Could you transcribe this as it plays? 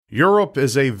Europe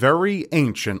is a very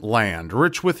ancient land,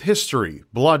 rich with history,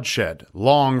 bloodshed,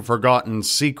 long-forgotten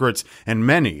secrets, and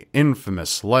many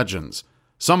infamous legends.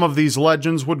 Some of these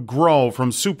legends would grow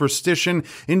from superstition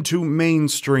into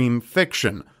mainstream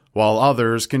fiction, while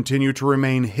others continue to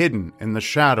remain hidden in the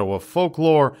shadow of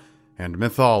folklore and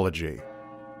mythology.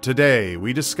 Today,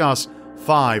 we discuss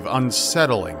 5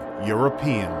 unsettling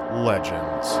European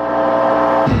legends.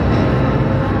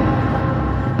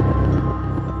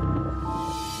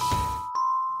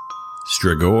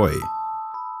 Strigoi.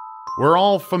 We're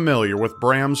all familiar with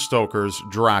Bram Stoker's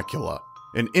Dracula,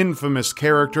 an infamous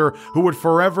character who would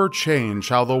forever change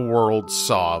how the world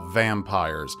saw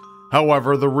vampires.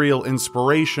 However, the real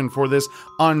inspiration for this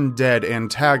undead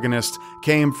antagonist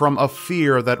came from a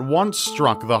fear that once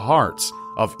struck the hearts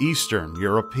of Eastern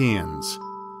Europeans.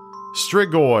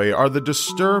 Strigoi are the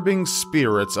disturbing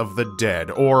spirits of the dead,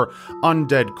 or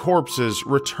undead corpses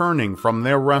returning from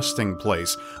their resting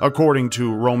place, according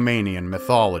to Romanian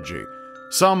mythology.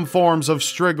 Some forms of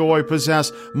Strigoi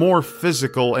possess more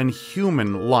physical and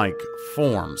human-like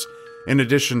forms. In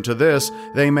addition to this,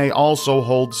 they may also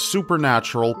hold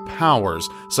supernatural powers,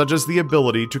 such as the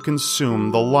ability to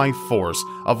consume the life force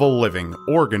of a living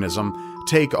organism,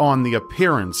 take on the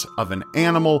appearance of an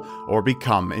animal, or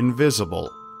become invisible.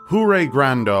 Hure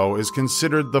Grando is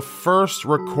considered the first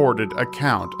recorded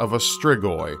account of a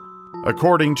Strigoi.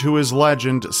 According to his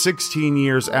legend, 16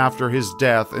 years after his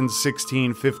death in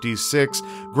 1656,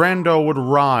 Grando would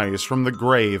rise from the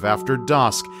grave after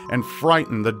dusk and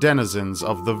frighten the denizens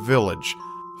of the village.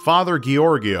 Father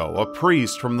Giorgio, a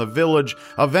priest from the village,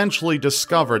 eventually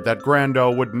discovered that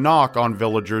Grando would knock on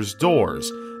villagers'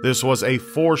 doors. This was a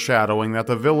foreshadowing that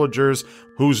the villagers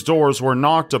whose doors were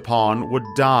knocked upon would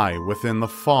die within the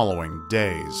following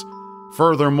days.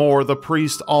 Furthermore, the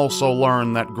priest also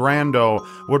learned that Grando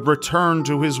would return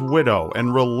to his widow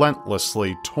and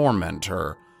relentlessly torment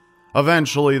her.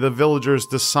 Eventually, the villagers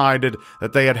decided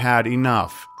that they had had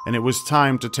enough, and it was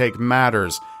time to take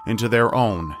matters into their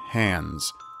own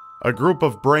hands. A group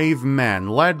of brave men,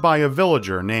 led by a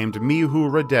villager named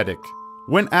Mihu Radetic,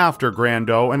 went after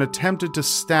Grando and attempted to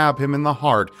stab him in the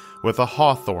heart with a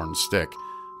hawthorn stick,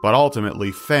 but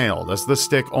ultimately failed as the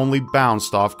stick only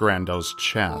bounced off Grando's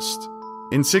chest.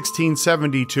 In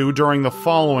 1672, during the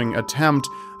following attempt,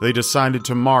 they decided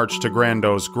to march to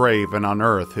Grando's grave and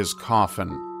unearth his coffin.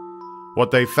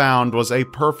 What they found was a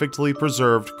perfectly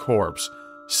preserved corpse,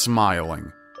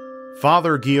 smiling.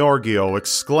 Father Giorgio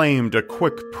exclaimed a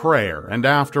quick prayer, and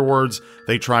afterwards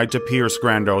they tried to pierce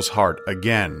Grando's heart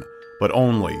again, but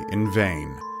only in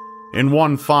vain. In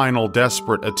one final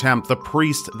desperate attempt, the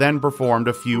priest then performed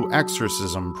a few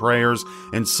exorcism prayers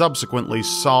and subsequently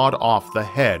sawed off the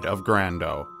head of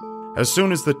Grando. As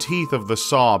soon as the teeth of the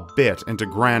saw bit into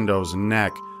Grando's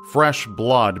neck, fresh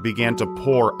blood began to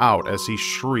pour out as he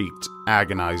shrieked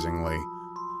agonizingly.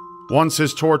 Once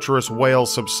his torturous wail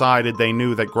subsided, they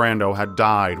knew that Grando had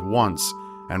died once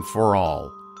and for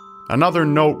all. Another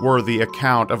noteworthy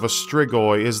account of a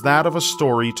Strigoi is that of a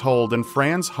story told in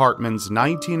Franz Hartmann's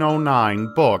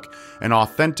 1909 book, An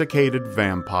Authenticated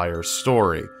Vampire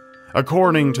Story.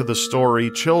 According to the story,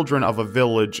 children of a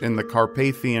village in the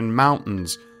Carpathian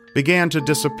Mountains began to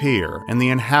disappear, and the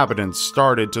inhabitants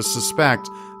started to suspect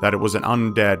that it was an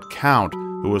undead count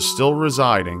who was still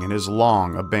residing in his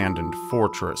long-abandoned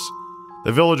fortress.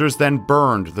 The villagers then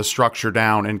burned the structure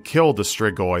down and killed the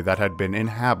Strigoi that had been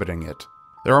inhabiting it.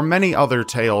 There are many other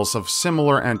tales of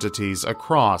similar entities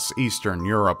across Eastern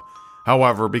Europe.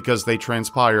 However, because they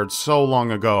transpired so long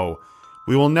ago,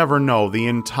 we will never know the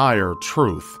entire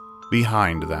truth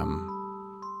behind them.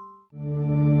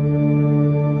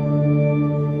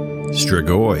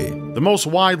 Strigoi. The most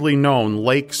widely known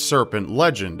lake serpent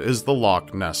legend is the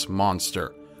Loch Ness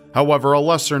Monster. However, a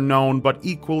lesser-known but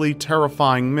equally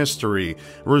terrifying mystery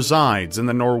resides in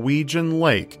the Norwegian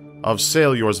lake of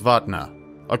Seljorsvatnet.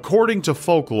 According to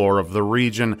folklore of the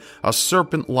region, a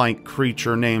serpent-like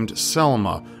creature named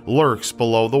Selma lurks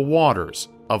below the waters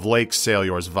of Lake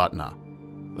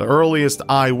Seljorsvatnet. The earliest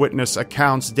eyewitness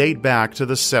accounts date back to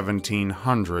the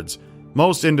 1700s.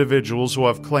 Most individuals who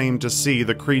have claimed to see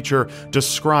the creature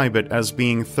describe it as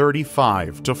being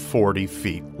 35 to 40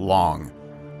 feet long.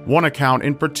 One account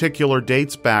in particular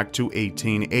dates back to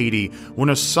 1880, when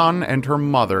a son and her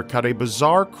mother cut a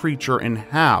bizarre creature in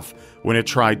half when it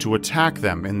tried to attack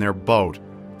them in their boat.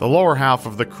 The lower half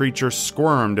of the creature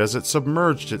squirmed as it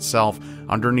submerged itself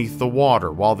underneath the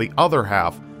water, while the other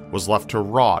half was left to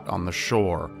rot on the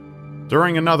shore.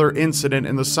 During another incident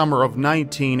in the summer of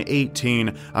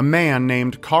 1918, a man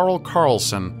named Carl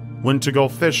Carlson went to go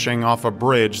fishing off a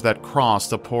bridge that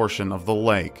crossed a portion of the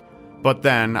lake. But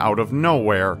then, out of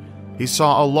nowhere, he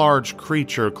saw a large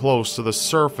creature close to the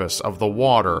surface of the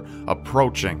water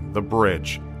approaching the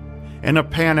bridge. In a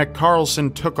panic, Carlson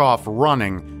took off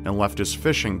running and left his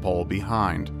fishing pole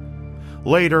behind.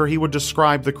 Later, he would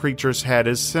describe the creature's head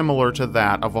as similar to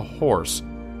that of a horse.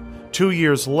 2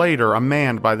 years later, a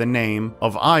man by the name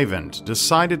of Ivan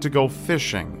decided to go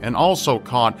fishing and also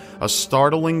caught a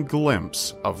startling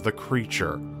glimpse of the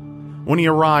creature. When he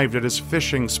arrived at his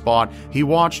fishing spot, he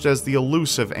watched as the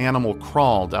elusive animal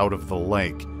crawled out of the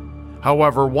lake.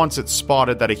 However, once it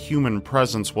spotted that a human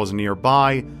presence was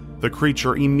nearby, the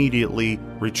creature immediately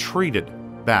retreated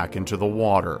back into the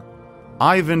water.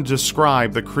 Ivan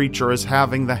described the creature as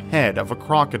having the head of a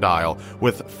crocodile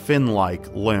with fin-like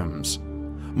limbs.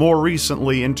 More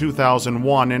recently, in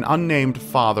 2001, an unnamed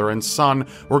father and son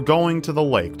were going to the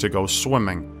lake to go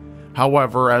swimming.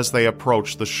 However, as they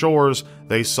approached the shores,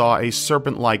 they saw a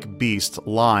serpent-like beast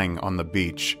lying on the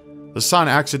beach. The son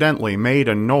accidentally made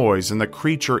a noise and the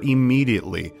creature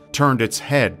immediately turned its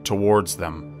head towards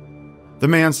them. The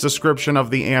man's description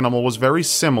of the animal was very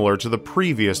similar to the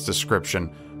previous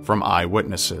description from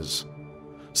eyewitnesses.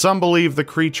 Some believe the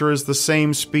creature is the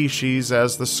same species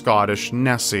as the Scottish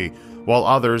Nessie, while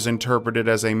others interpret it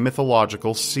as a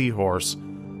mythological seahorse.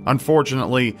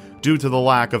 Unfortunately, due to the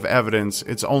lack of evidence,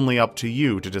 it's only up to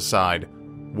you to decide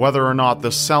whether or not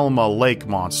the Selma lake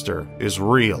monster is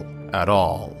real at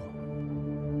all.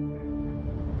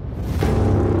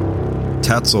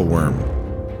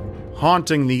 Tatzelworm.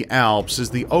 Haunting the Alps is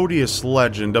the odious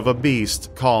legend of a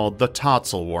beast called the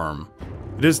Tatzelworm.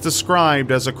 It is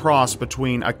described as a cross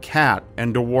between a cat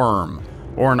and a worm,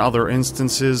 or in other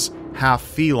instances, half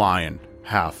feline,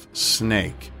 half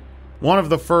snake. One of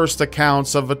the first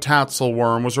accounts of a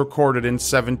Tatzelworm was recorded in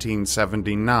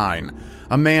 1779.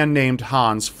 A man named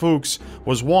Hans Fuchs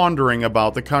was wandering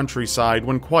about the countryside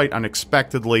when quite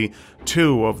unexpectedly,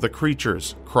 2 of the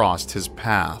creatures crossed his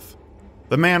path.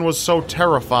 The man was so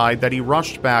terrified that he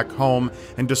rushed back home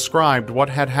and described what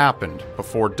had happened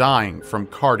before dying from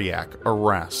cardiac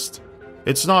arrest.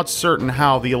 It's not certain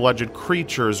how the alleged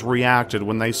creatures reacted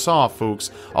when they saw Fuchs,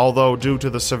 although due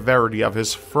to the severity of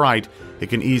his fright, it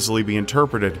can easily be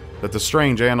interpreted that the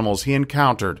strange animals he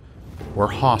encountered were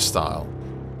hostile.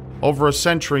 Over a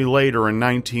century later, in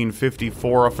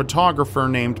 1954, a photographer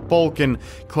named Bolkin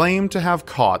claimed to have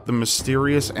caught the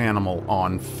mysterious animal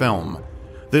on film.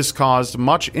 This caused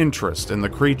much interest in the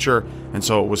creature, and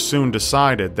so it was soon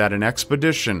decided that an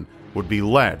expedition would be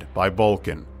led by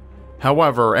Bolkin.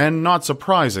 However, and not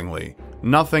surprisingly,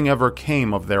 nothing ever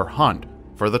came of their hunt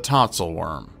for the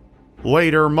Tatzelworm.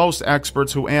 Later, most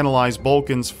experts who analyzed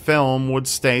Bolkin's film would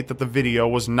state that the video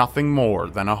was nothing more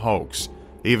than a hoax.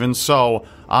 Even so,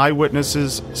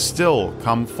 eyewitnesses still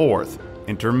come forth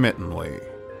intermittently.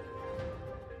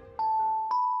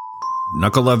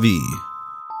 Nuckelavee.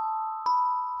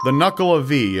 The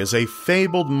Nuckelavee is a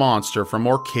fabled monster from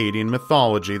Orcadian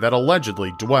mythology that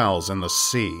allegedly dwells in the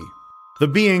sea. The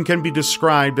being can be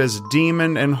described as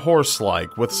demon and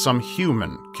horse-like with some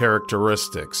human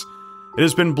characteristics. It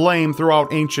has been blamed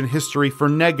throughout ancient history for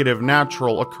negative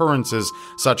natural occurrences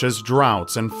such as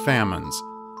droughts and famines.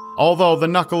 Although the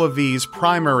Nuckelavee's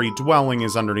primary dwelling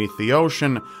is underneath the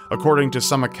ocean, according to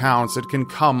some accounts it can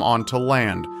come onto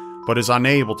land, but is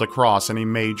unable to cross any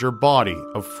major body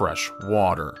of fresh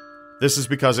water. This is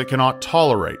because it cannot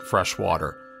tolerate fresh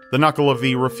water. The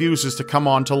Nuckelavee refuses to come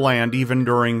onto land even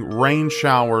during rain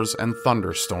showers and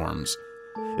thunderstorms.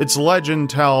 Its legend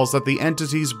tells that the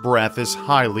entity's breath is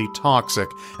highly toxic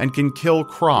and can kill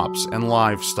crops and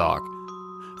livestock.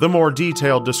 The more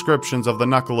detailed descriptions of the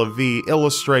Nuckelavee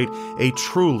illustrate a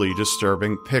truly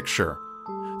disturbing picture.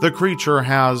 The creature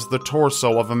has the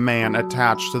torso of a man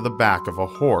attached to the back of a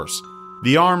horse.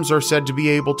 The arms are said to be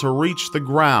able to reach the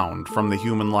ground from the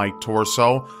human-like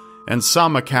torso, and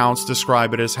some accounts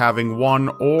describe it as having 1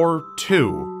 or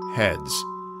 2 heads.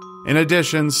 In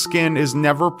addition, skin is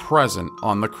never present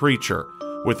on the creature,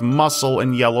 with muscle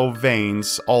and yellow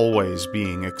veins always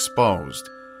being exposed.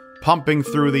 Pumping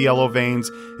through the yellow veins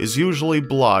is usually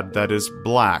blood that is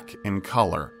black in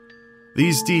color.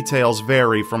 These details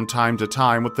vary from time to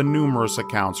time with the numerous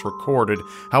accounts recorded.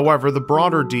 However, the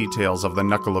broader details of the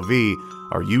Nuckelavee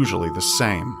are usually the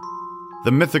same.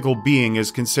 The mythical being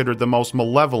is considered the most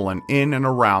malevolent in and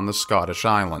around the Scottish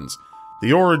Islands.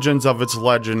 The origins of its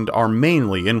legend are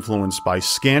mainly influenced by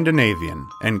Scandinavian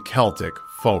and Celtic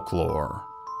folklore.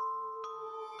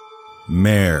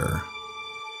 Mare.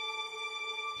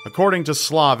 According to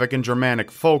Slavic and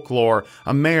Germanic folklore,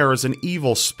 a mare is an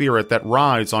evil spirit that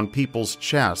rides on people's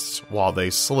chests while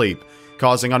they sleep,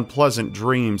 causing unpleasant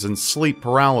dreams and sleep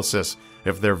paralysis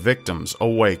if their victims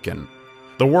awaken.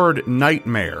 The word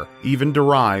nightmare even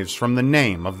derives from the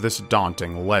name of this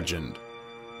daunting legend.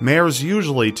 Mares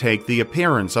usually take the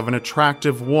appearance of an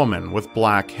attractive woman with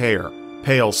black hair,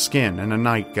 pale skin, and a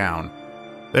nightgown.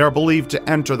 They are believed to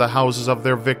enter the houses of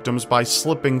their victims by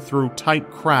slipping through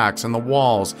tight cracks in the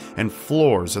walls and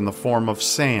floors in the form of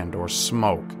sand or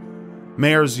smoke.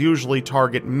 Mares usually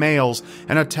target males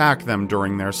and attack them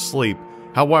during their sleep.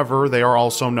 However, they are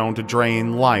also known to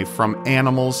drain life from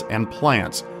animals and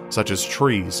plants, such as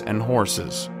trees and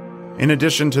horses. In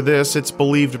addition to this, it's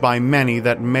believed by many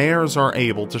that mares are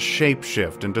able to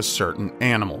shapeshift into certain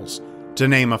animals. To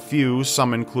name a few,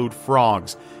 some include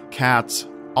frogs, cats,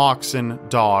 oxen,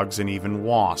 dogs, and even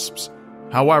wasps.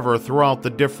 However, throughout the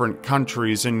different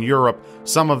countries in Europe,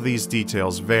 some of these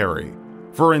details vary.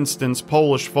 For instance,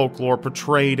 Polish folklore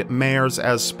portrayed mares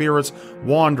as spirits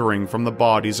wandering from the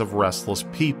bodies of restless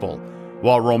people,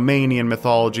 while Romanian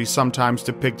mythology sometimes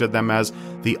depicted them as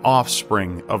the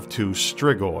offspring of two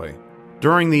strigoi.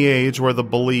 During the age where the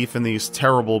belief in these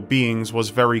terrible beings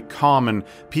was very common,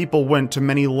 people went to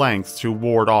many lengths to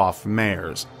ward off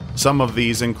mares. Some of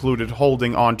these included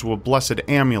holding onto a blessed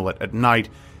amulet at night,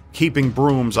 keeping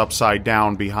brooms upside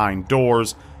down behind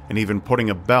doors, and even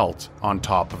putting a belt on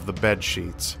top of the bed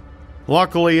sheets.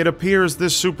 Luckily, it appears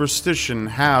this superstition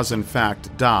has in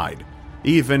fact died,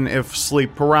 even if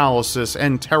sleep paralysis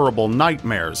and terrible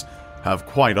nightmares have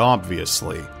quite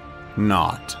obviously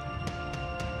not.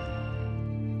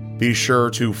 Be sure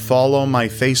to follow my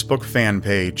Facebook fan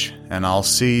page, and I'll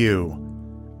see you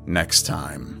next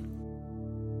time.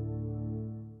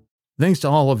 Thanks to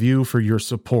all of you for your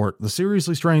support. The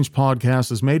Seriously Strange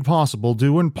podcast is made possible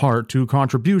due in part to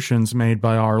contributions made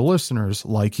by our listeners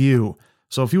like you.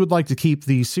 So if you would like to keep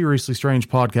the Seriously Strange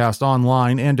podcast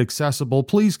online and accessible,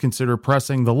 please consider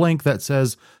pressing the link that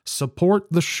says Support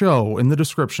the Show in the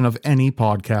description of any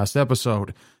podcast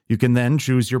episode. You can then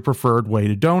choose your preferred way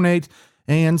to donate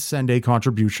and send a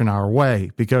contribution our way,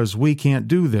 because we can't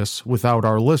do this without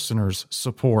our listeners'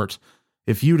 support.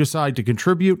 If you decide to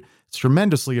contribute, it's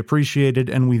tremendously appreciated,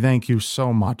 and we thank you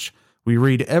so much. We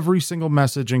read every single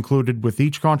message included with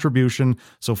each contribution,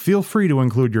 so feel free to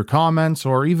include your comments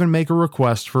or even make a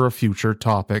request for a future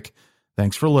topic.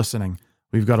 Thanks for listening.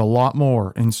 We've got a lot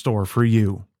more in store for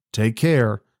you. Take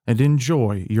care and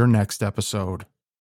enjoy your next episode.